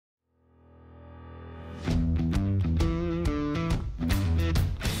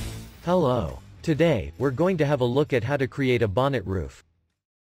Hello. Today, we're going to have a look at how to create a bonnet roof.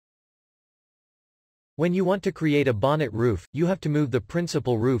 When you want to create a bonnet roof, you have to move the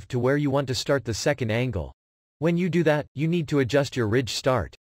principal roof to where you want to start the second angle. When you do that, you need to adjust your ridge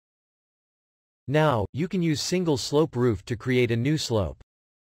start. Now, you can use single slope roof to create a new slope.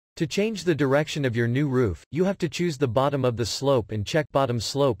 To change the direction of your new roof, you have to choose the bottom of the slope and check bottom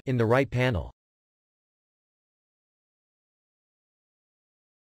slope in the right panel.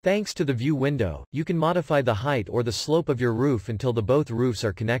 Thanks to the view window, you can modify the height or the slope of your roof until both roofs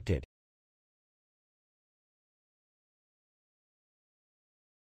are connected.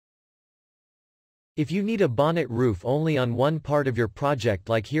 If you need a bonnet roof only on one part of your project,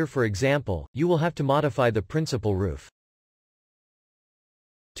 like here for example, you will have to modify the principal roof.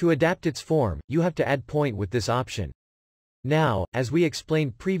 To adapt its form, you have to add point with this option. Now, as we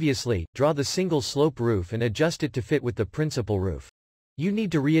explained previously, draw the single slope roof and adjust it to fit with the principal roof. You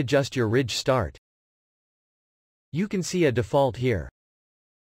need to readjust your ridge start. You can see a default here.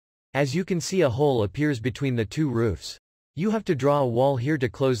 As you can see, a hole appears between the two roofs. You have to draw a wall here to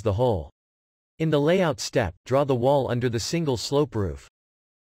close the hole. In the layout step, draw the wall under the single slope roof.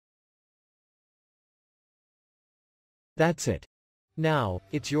 That's it. Now,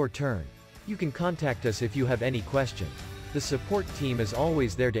 it's your turn. You can contact us if you have any question. The support team is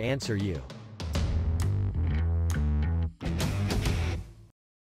always there to answer you.